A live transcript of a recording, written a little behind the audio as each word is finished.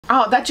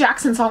Oh, that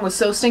Jackson song was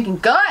so stinking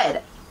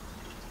good.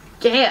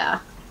 Yeah.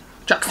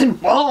 Jackson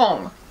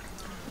Wong.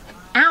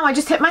 Ow, I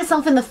just hit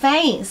myself in the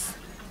face.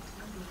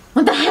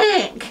 What the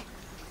heck?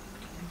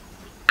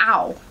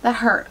 Ow, that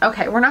hurt.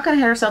 Okay, we're not gonna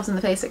hit ourselves in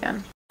the face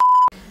again.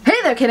 Hey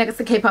there, K-Nuggets,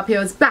 the K-Pop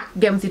Hero is back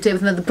again with you today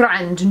with another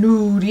brand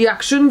new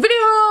reaction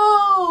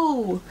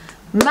video!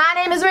 My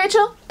name is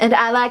Rachel, and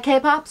I like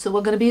K-Pop, so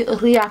we're gonna be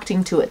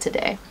reacting to it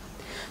today.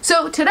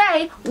 So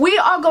today, we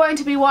are going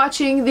to be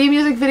watching the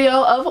music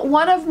video of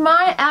one of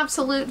my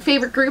absolute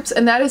favorite groups,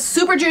 and that is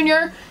Super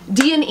Junior,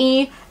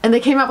 D&E, and they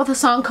came out with a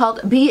song called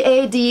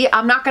B.A.D.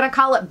 I'm not gonna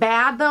call it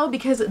bad though,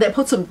 because they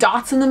put some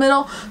dots in the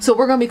middle, so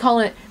we're gonna be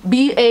calling it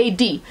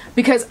B.A.D.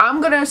 because I'm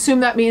gonna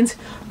assume that means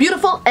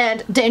beautiful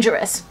and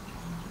dangerous.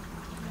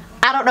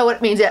 I don't know what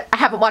it means yet. I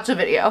haven't watched the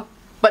video,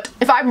 but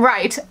if I'm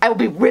right, I will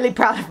be really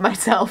proud of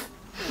myself.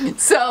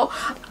 So,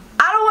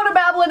 I don't want to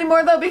babble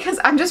anymore though, because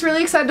I'm just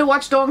really excited to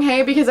watch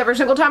Donghae, because every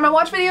single time I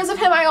watch videos of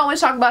him, I always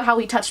talk about how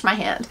he touched my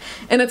hand.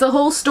 And it's a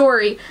whole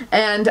story,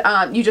 and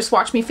you just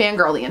watch me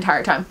fangirl the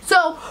entire time.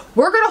 So,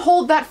 we're gonna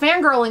hold that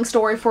fangirling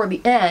story for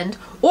the end,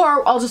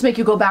 or I'll just make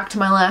you go back to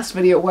my last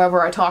video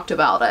wherever I talked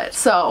about it.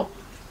 So,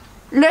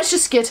 let's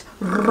just get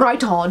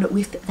right on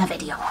with the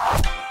video.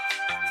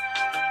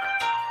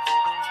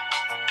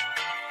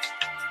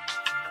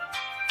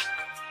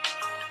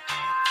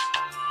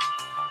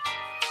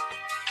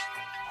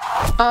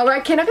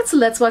 Alright, K-Nuggets,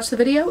 let's watch the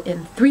video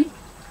in 3,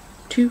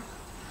 2,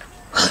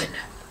 1.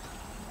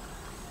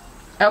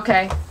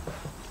 Okay.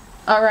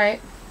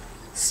 Alright.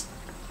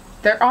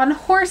 They're on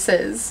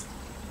horses.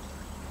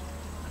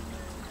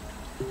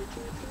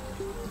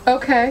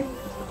 Okay.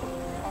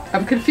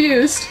 I'm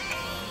confused.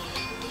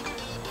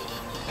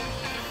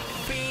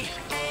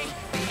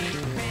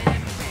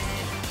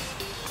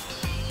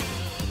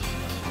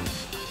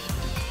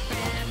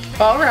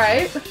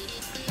 Alright.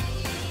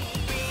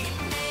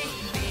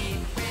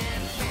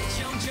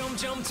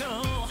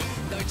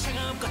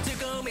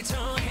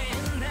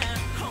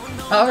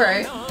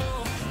 Alright.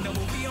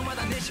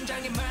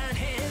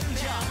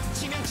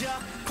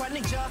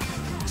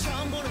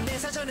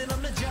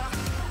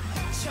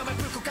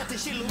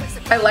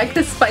 I like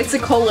the spicy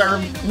color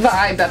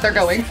vibe that they're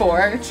going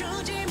for.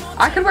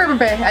 I could wear a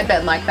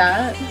headband like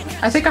that.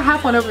 I think I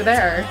have one over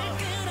there.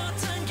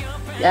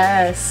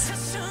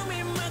 Yes.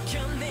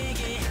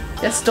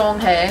 Yes,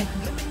 Donghae.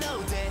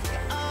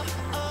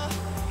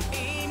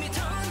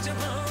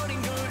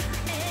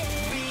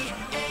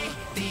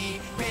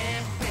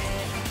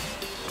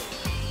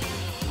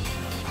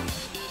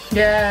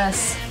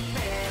 Yes.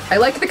 I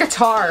like the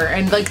guitar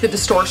and like the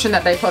distortion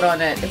that they put on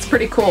it. It's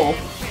pretty cool.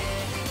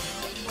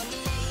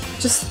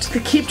 Just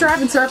keep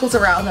driving circles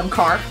around them,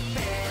 car.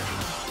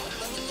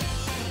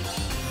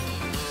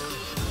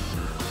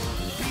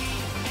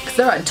 Because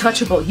they're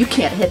untouchable. You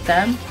can't hit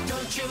them.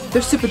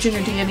 They're Super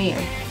Junior D&E.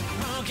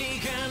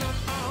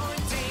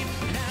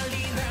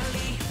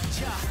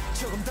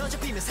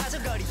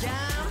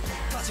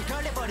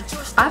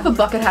 I have a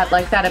bucket hat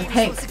like that in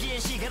pink.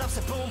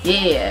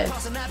 Yeah.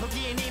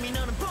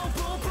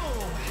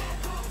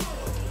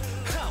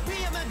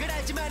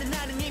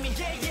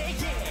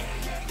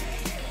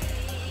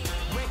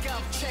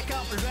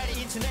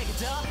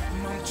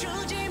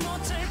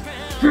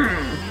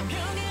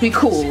 Be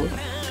cool.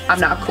 I'm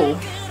not cool.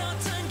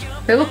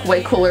 They look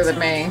way cooler than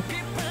me.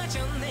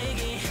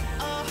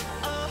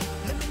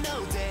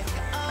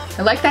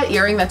 I like that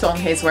earring that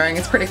Donghae's wearing.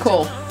 It's pretty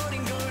cool.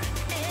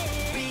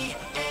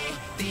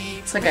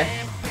 It's like a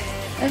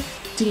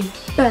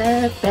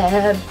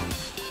D.E.B.A.D.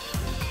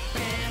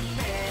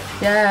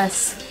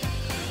 Yes.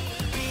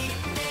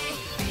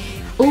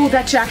 Ooh,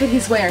 that jacket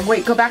he's wearing.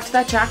 Wait, go back to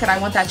that jacket. I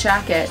want that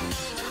jacket.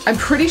 I'm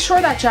pretty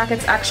sure that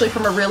jacket's actually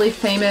from a really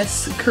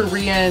famous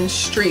Korean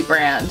street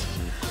brand.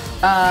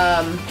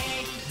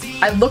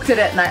 I looked at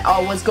it and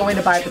I was going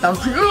to buy it, but I was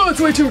like, oh, it's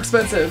way too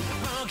expensive.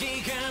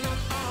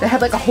 They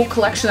had like a whole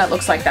collection that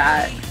looks like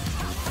that.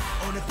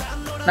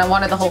 And I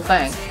wanted the whole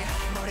thing.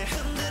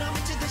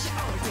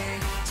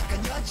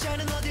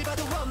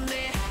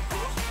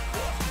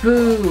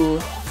 Boo.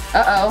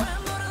 Uh-oh.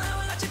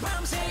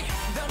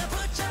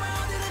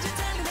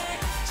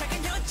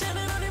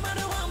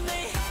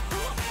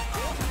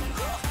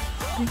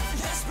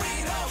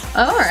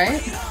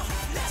 Alright.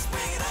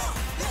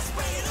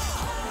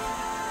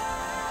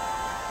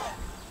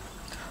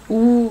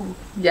 Ooh.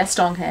 Yes,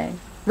 Donghae.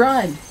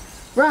 Run.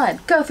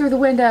 Run. Go through the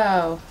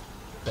window.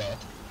 Bad.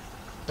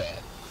 Bad.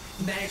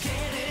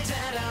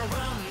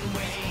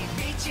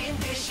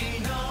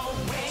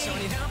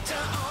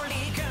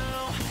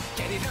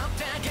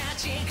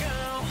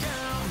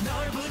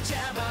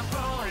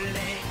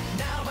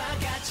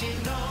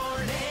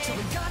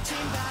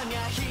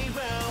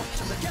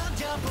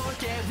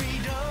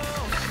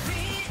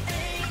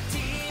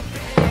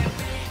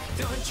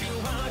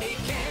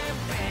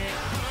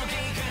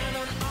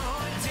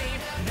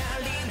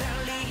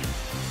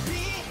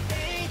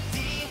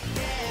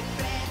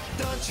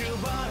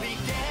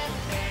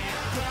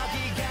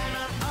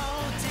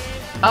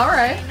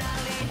 Alright.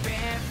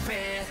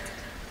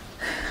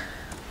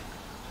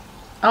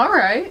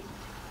 Alright.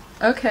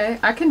 Okay,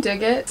 I can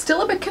dig it.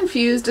 Still a bit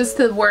confused as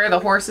to where the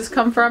horses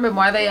come from and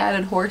why they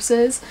added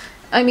horses.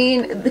 I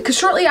mean, because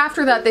shortly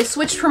after that they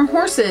switched from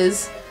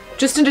horses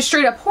just into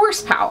straight up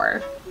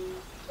horsepower.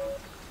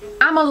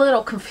 I'm a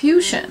little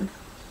confusion.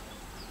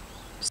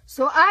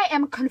 So I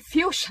am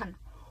confusion.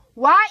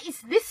 Why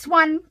is this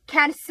one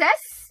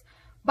Kansas,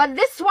 but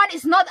this one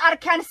is not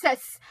Arkansas?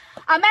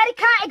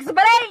 America,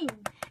 explain!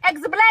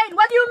 Explain!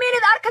 What do you mean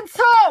in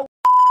Arkansas?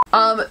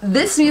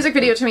 This music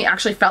video to me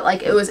actually felt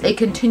like it was a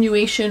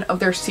continuation of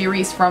their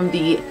series from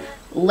the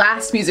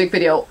last music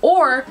video,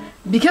 or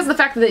because of the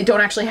fact that they don't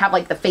actually have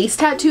like the face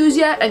tattoos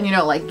yet, and you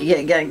know, like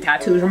getting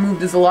tattoos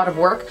removed is a lot of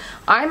work,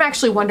 I'm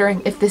actually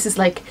wondering if this is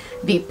like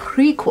the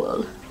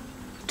prequel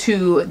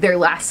to their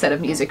last set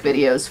of music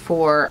videos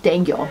for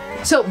D&E.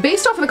 So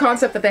based off of the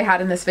concept that they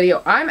had in this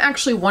video, I'm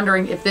actually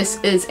wondering if this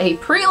is a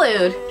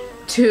prelude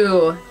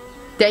to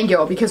D&E,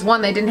 because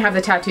one, they didn't have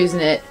the tattoos in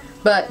it,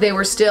 but they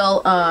were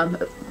still,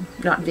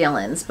 not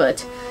villains,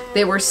 but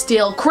they were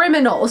still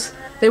criminals.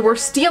 They were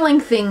stealing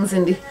things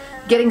and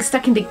getting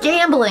stuck into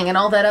gambling and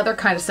all that other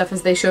kind of stuff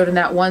as they showed in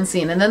that one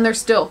scene. And then there's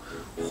still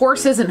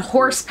horses and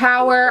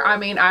horsepower. I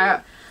mean,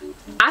 I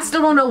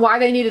still don't know why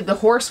they needed the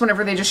horse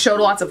whenever they just showed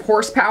lots of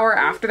horsepower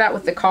after that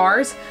with the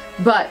cars,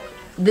 but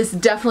this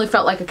definitely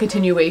felt like a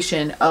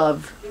continuation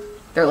of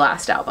their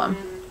last album.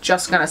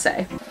 Just gonna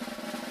say.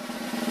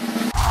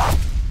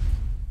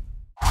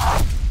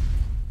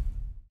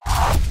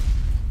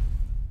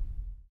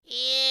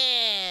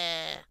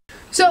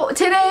 So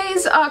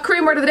today's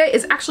Korean word of the day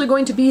is actually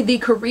going to be the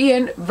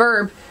Korean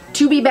verb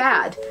to be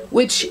bad,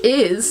 which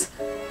is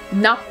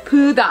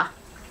나쁘다.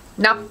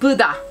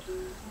 나쁘다.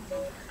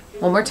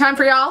 One more time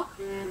for y'all.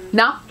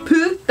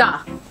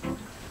 나쁘다.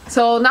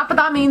 So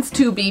나쁘다 means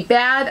to be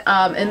bad.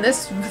 In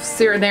this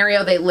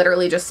scenario, they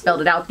literally just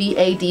spelled it out.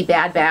 B-A-D,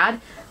 bad,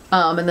 bad.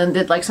 And then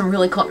did like some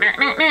really cool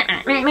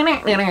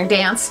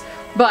dance.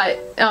 But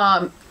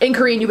in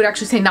Korean, you would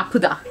actually say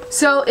나쁘다.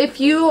 So if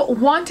you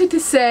wanted to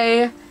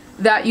say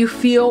that you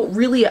feel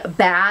really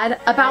bad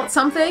about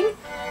something,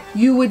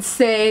 you would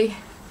say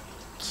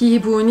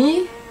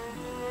기분이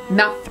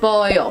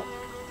나빠요.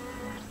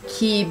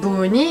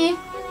 기분이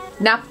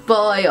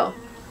나빠요.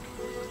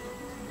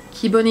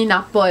 기분이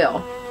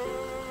나빠요.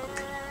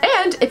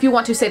 And if you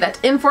want to say that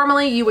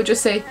informally, you would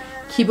just say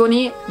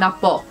기분이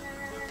나빠.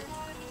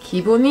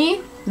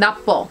 기분이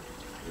나빠.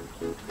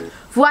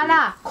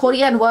 Voila!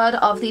 Korean word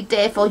of the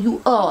day for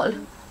you all.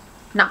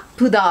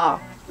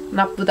 나쁘다.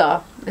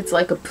 나쁘다. It's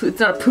like a poo. It's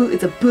not a poo,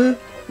 it's a boo.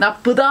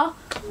 나쁘다.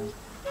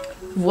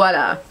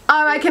 Voila.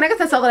 Alright, can I guess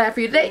that's all that I have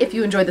for you today. If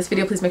you enjoyed this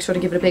video, please make sure to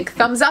give it a big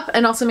thumbs up,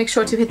 and also make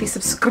sure to hit the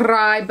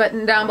subscribe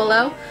button down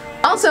below.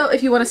 Also,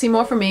 if you want to see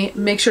more from me,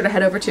 make sure to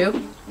head over to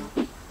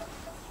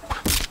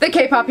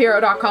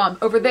thekpophero.com.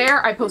 Over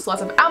there, I post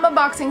lots of album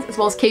unboxings as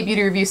well as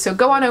K-beauty reviews, so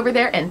go on over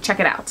there and check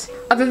it out.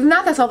 Other than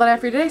that, that's all that I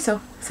have for you today,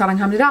 so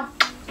사랑합니다.